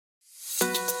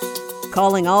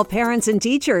Calling all parents and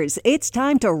teachers, it's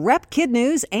time to rep Kid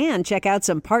News and check out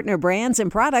some partner brands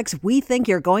and products we think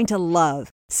you're going to love.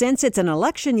 Since it's an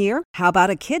election year, how about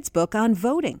a kid's book on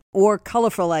voting? Or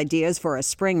colorful ideas for a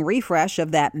spring refresh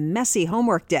of that messy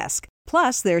homework desk?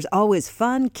 Plus, there's always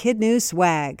fun Kid News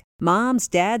swag. Moms,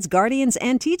 dads, guardians,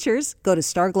 and teachers, go to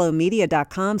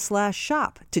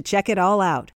starglowmedia.com/shop to check it all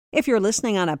out. If you're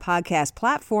listening on a podcast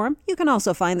platform, you can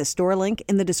also find the store link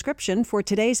in the description for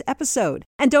today's episode.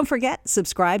 And don't forget,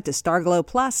 subscribe to Starglow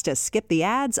Plus to skip the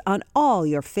ads on all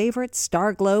your favorite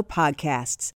Starglow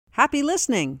podcasts. Happy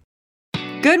listening!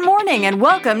 Good morning and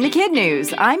welcome to Kid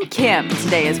News. I'm Kim.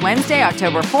 Today is Wednesday,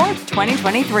 October 4th,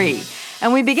 2023.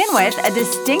 And we begin with a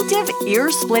distinctive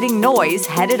ear-splitting noise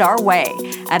headed our way.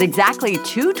 At exactly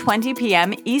 2:20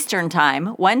 p.m. Eastern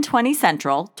Time, 1:20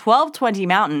 Central, 12:20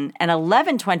 Mountain, and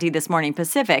 11:20 this morning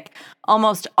Pacific,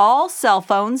 almost all cell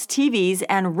phones, TVs,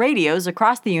 and radios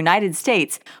across the United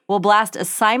States will blast a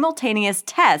simultaneous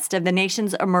test of the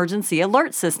nation's emergency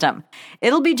alert system.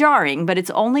 It'll be jarring, but it's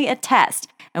only a test,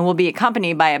 and will be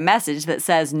accompanied by a message that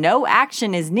says no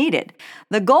action is needed.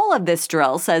 The goal of this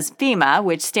drill, says FEMA,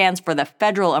 which stands for the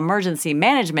Federal Emergency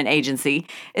Management Agency,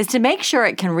 is to make sure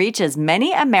it can reach as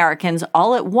many Americans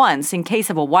all at once in case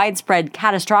of a widespread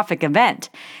catastrophic event.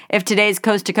 If today's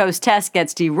coast-to-coast test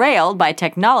gets derailed by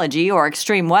technology or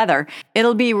extreme weather,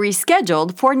 it'll be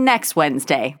rescheduled for next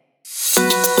Wednesday.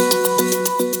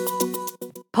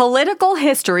 Political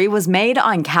history was made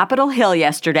on Capitol Hill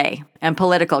yesterday, and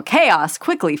political chaos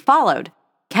quickly followed.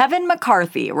 Kevin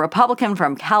McCarthy, a Republican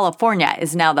from California,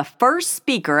 is now the first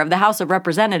Speaker of the House of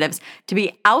Representatives to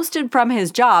be ousted from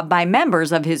his job by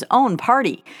members of his own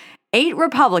party. 8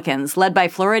 Republicans, led by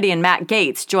Floridian Matt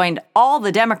Gaetz, joined all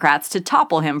the Democrats to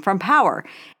topple him from power.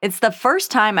 It's the first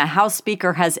time a House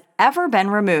Speaker has ever been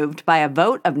removed by a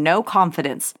vote of no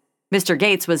confidence. Mr.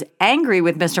 Gaetz was angry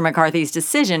with Mr. McCarthy's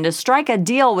decision to strike a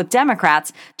deal with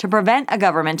Democrats to prevent a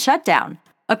government shutdown.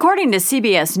 According to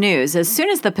CBS News, as soon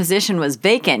as the position was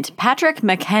vacant, Patrick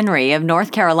McHenry of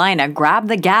North Carolina grabbed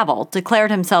the gavel, declared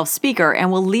himself Speaker,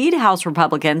 and will lead House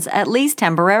Republicans at least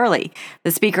temporarily.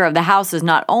 The Speaker of the House is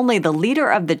not only the leader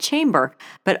of the chamber,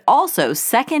 but also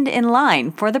second in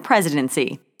line for the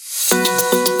presidency.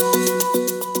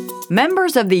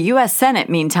 Members of the U.S. Senate,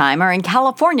 meantime, are in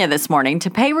California this morning to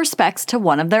pay respects to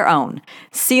one of their own.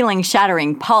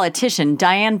 Ceiling-shattering politician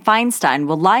Dianne Feinstein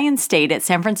will lie in state at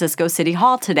San Francisco City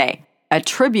Hall today, a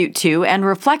tribute to and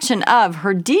reflection of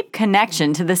her deep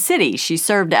connection to the city. She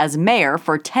served as mayor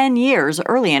for 10 years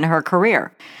early in her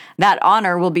career. That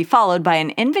honor will be followed by an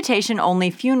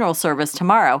invitation-only funeral service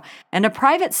tomorrow and a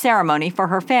private ceremony for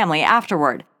her family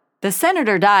afterward. The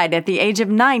senator died at the age of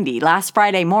 90 last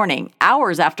Friday morning,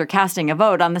 hours after casting a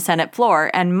vote on the Senate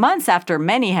floor and months after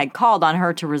many had called on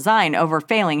her to resign over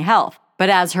failing health.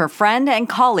 But as her friend and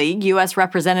colleague, U.S.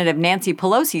 Representative Nancy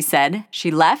Pelosi said,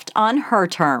 she left on her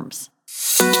terms.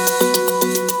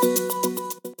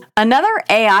 Another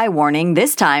AI warning,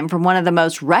 this time from one of the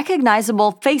most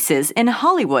recognizable faces in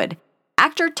Hollywood.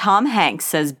 Actor Tom Hanks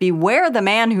says beware the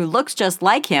man who looks just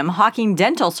like him hawking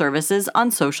dental services on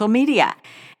social media.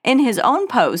 In his own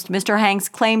post, Mr. Hanks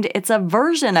claimed it's a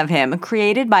version of him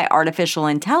created by artificial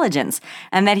intelligence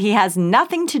and that he has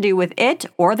nothing to do with it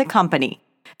or the company.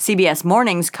 CBS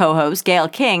Morning's co-host Gayle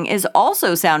King is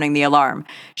also sounding the alarm.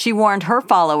 She warned her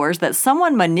followers that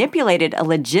someone manipulated a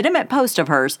legitimate post of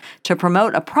hers to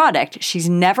promote a product she's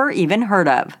never even heard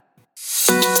of.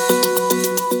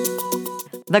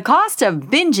 The cost of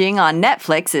binging on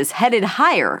Netflix is headed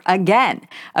higher again.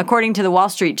 According to the Wall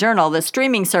Street Journal, the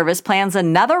streaming service plans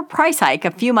another price hike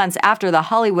a few months after the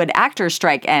Hollywood actors'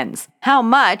 strike ends. How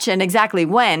much and exactly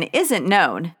when isn't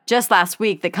known. Just last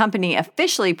week, the company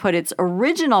officially put its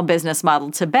original business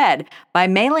model to bed by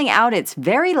mailing out its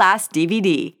very last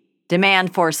DVD.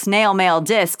 Demand for snail mail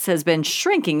discs has been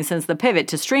shrinking since the pivot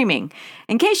to streaming.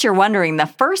 In case you're wondering, the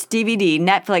first DVD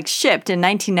Netflix shipped in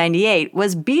 1998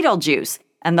 was Beetlejuice,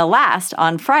 and the last,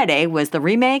 on Friday, was the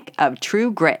remake of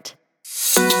True Grit.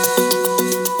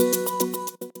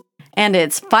 And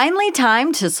it's finally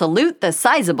time to salute the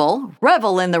sizable,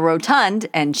 revel in the rotund,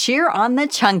 and cheer on the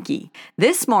chunky.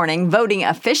 This morning, voting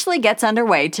officially gets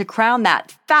underway to crown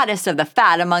that fattest of the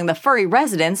fat among the furry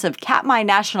residents of Katmai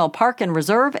National Park and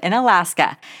Reserve in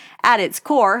Alaska. At its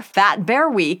core, Fat Bear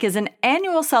Week is an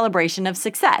annual celebration of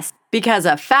success, because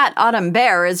a fat autumn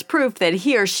bear is proof that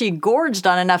he or she gorged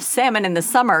on enough salmon in the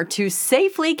summer to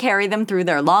safely carry them through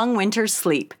their long winter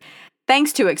sleep.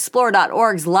 Thanks to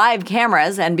Explore.org's live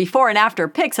cameras and before and after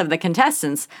pics of the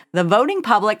contestants, the voting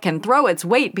public can throw its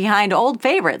weight behind old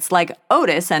favorites like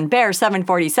Otis and Bear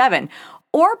 747,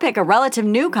 or pick a relative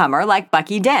newcomer like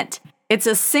Bucky Dent. It's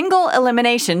a single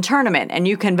elimination tournament, and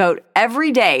you can vote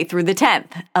every day through the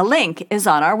 10th. A link is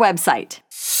on our website.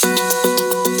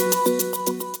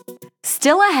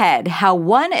 Still ahead, how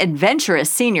one adventurous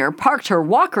senior parked her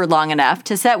walker long enough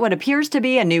to set what appears to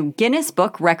be a new Guinness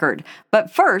Book record. But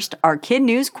first, our Kid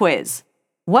News quiz.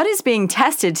 What is being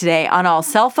tested today on all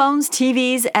cell phones,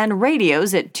 TVs, and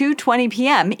radios at 2:20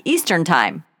 p.m. Eastern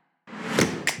Time?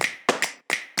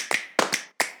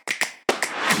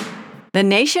 The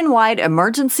Nationwide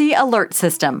Emergency Alert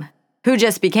System. Who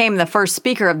just became the first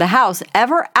Speaker of the House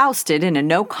ever ousted in a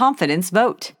no-confidence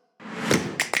vote?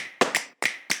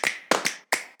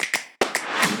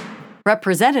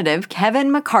 Representative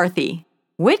Kevin McCarthy.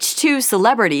 Which two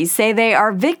celebrities say they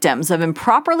are victims of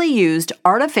improperly used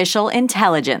artificial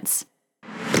intelligence?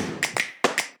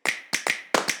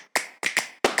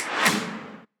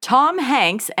 Tom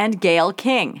Hanks and Gayle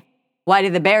King. Why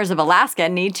do the Bears of Alaska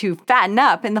need to fatten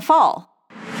up in the fall?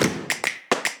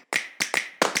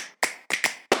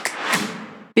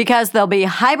 Because they'll be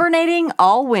hibernating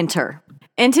all winter.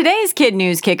 In today's Kid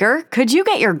News Kicker, could you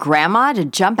get your grandma to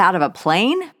jump out of a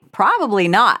plane? Probably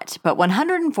not, but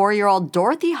 104-year-old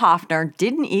Dorothy Hoffner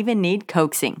didn't even need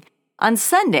coaxing. On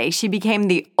Sunday, she became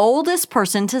the oldest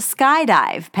person to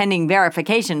skydive, pending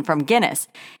verification from Guinness.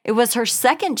 It was her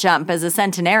second jump as a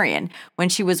centenarian. When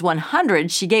she was 100,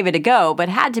 she gave it a go, but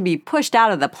had to be pushed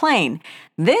out of the plane.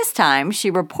 This time,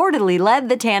 she reportedly led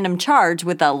the tandem charge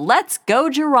with a "Let's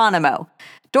Go Geronimo."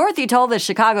 Dorothy told the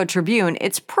Chicago Tribune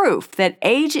it's proof that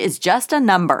age is just a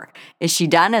number. Is she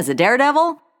done as a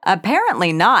daredevil?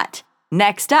 Apparently not.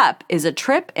 Next up is a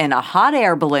trip in a hot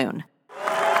air balloon.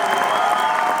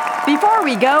 Before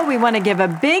we go, we want to give a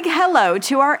big hello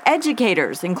to our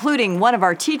educators, including one of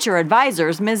our teacher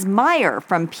advisors, Ms. Meyer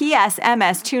from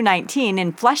PSMS 219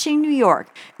 in Flushing, New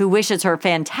York, who wishes her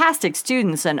fantastic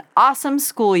students an awesome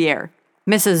school year.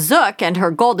 Mrs. Zook and her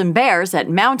Golden Bears at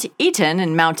Mount Eaton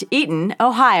in Mount Eaton,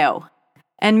 Ohio.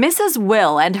 And Mrs.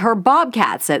 Will and her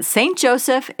Bobcats at St.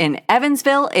 Joseph in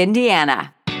Evansville,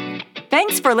 Indiana.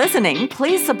 Thanks for listening.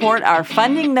 Please support our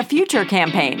Funding the Future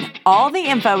campaign. All the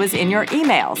info is in your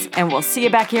emails, and we'll see you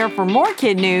back here for more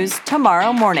Kid News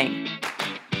tomorrow morning.